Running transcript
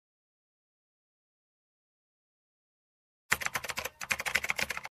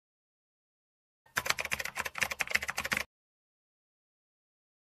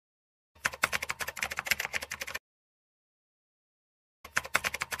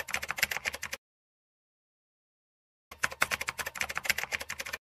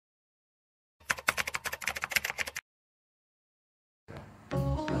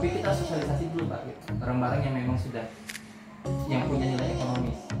kita sosialisasi dulu Pak, gitu. Barang-barang yang memang sudah yang punya nilai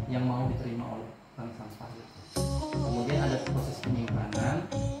ekonomis yang mau diterima oleh bank sampah. Gitu. Kemudian ada proses penyimpanan,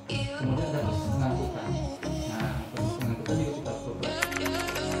 kemudian ada proses pengangkutan. Nah, proses pengangkutan juga kita perlu.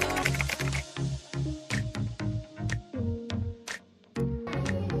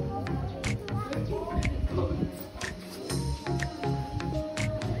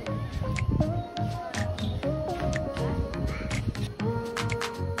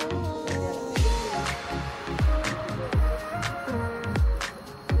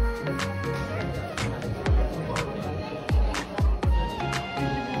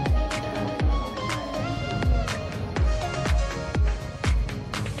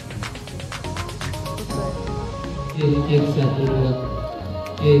 Cek 1 2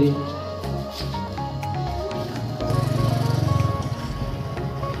 cek.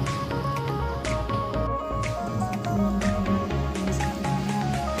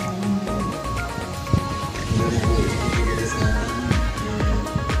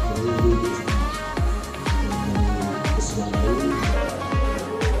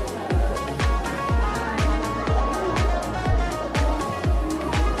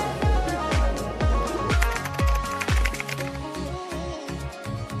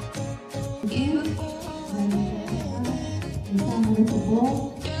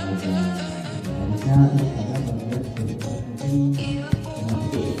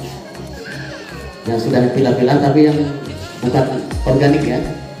 Yang sudah pilah-pilah tapi yang bukan organik ya.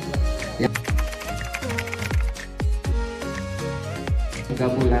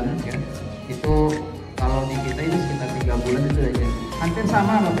 3 bulan ya. Itu kalau di kita itu sekitar 3 bulan itu aja. Hampir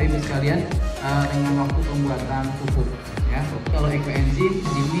sama Bapak Ibu sekalian dengan waktu pembuatan pupuk ya. Kalau ekoenzim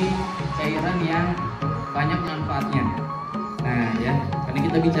ini cairan yang banyak manfaatnya. Nah ya, karena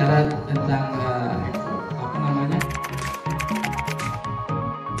kita bicara tentang apa namanya?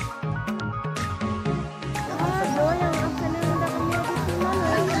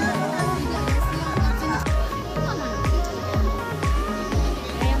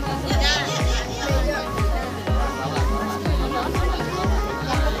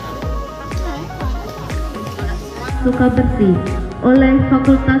 Suka bersih oleh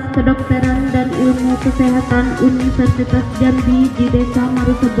Fakultas Kedokteran dan Ilmu Kesehatan Universitas Jambi di Desa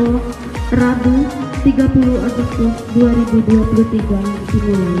Maro Sebo, Rabu 30 Agustus 2023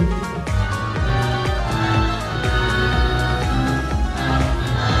 dimulai.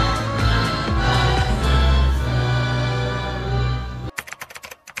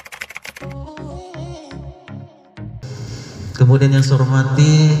 Kemudian yang saya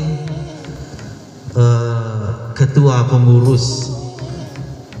hormati Ketua Pengurus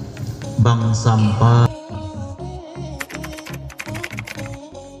Bank Sampah.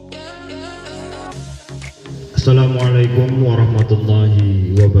 Assalamualaikum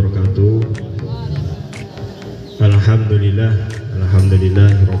warahmatullahi wabarakatuh. Alhamdulillah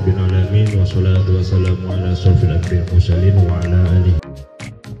rabbil alamin, wassalatu wassalamu ala asyrofil anbiya'i wal mursalin wa ala alihi.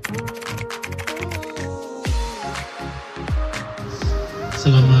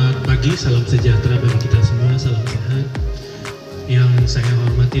 Selamat pagi, salam sejahtera bagi kita semua, salam sehat. Yang saya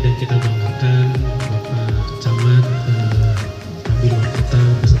hormati dan kita banggakan Bapak Camat Jambi luar kota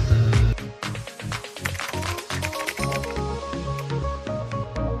beserta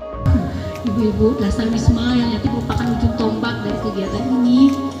ibu-ibu dasar wisma yang nanti merupakan ujung tombak dari kegiatan ini.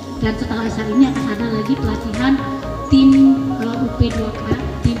 Dan setelah acara ini akan ada lagi pelatihan tim UP2K,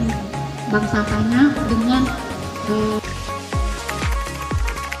 tim bank sampahnya dengan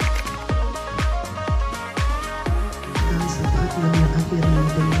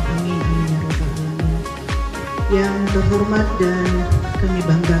Yang terhormat dan kami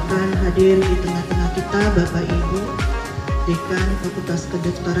banggakan hadir di tengah-tengah kita Bapak Ibu Dekan Fakultas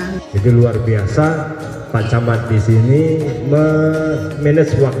Kedokteran. Itu luar biasa, Pak Camat di sini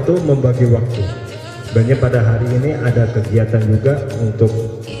manage waktu, membagi waktu. Sebenarnya pada hari ini ada kegiatan juga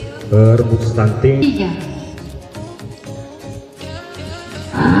untuk rebut stunting.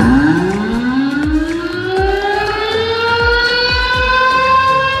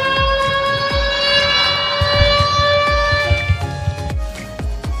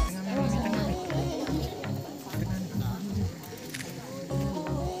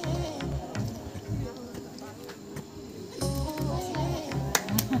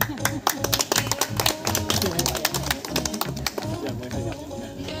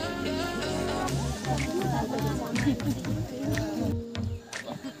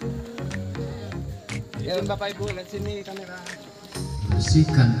 Ya Bapak Ibu, lihat sini kamera.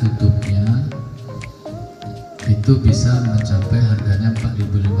 Bersihkan tutupnya itu bisa mencapai harganya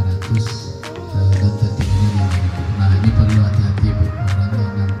 4.500 dan tertingginya 5.000. Nah ini perlu hati-hati Bu, orang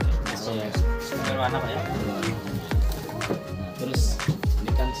yang sana Pak ya. Nah, terus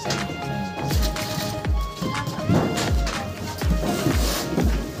ini kan saya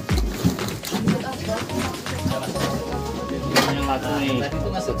yang lagu nih.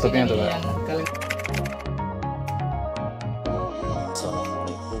 Tutupnya tuh Pak.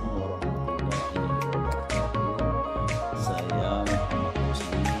 Assalamualaikum warahmatullahi wabarakatuh. Saya Muhammad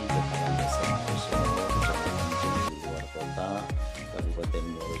Rusli, Kepala Desa Maro Sebo, Kecamatan Jambi luar kota, Kabupaten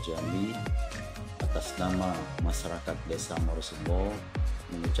Jambi. Atas nama masyarakat Desa Maro Sebo,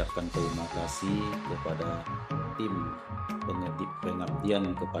 mengucapkan terima kasih kepada tim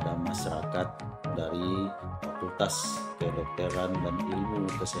pengabdian kepada masyarakat dari Fakultas Kedokteran dan Ilmu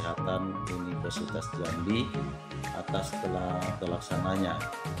Kesehatan Universitas Jambi atas telah terlaksananya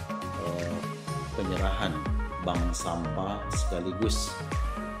penyerahan bank sampah sekaligus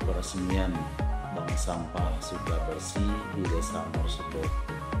peresmian bank sampah sudah bersih di Desa Maro Sebo.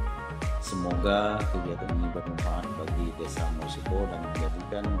 Semoga kegiatan ini bermanfaat bagi Desa Maro Sebo dan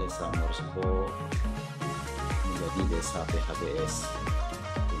menjadikan Desa Maro Sebo menjadi desa PHBS.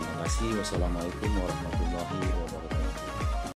 Terima kasih. Wassalamualaikum warahmatullahi wabarakatuh.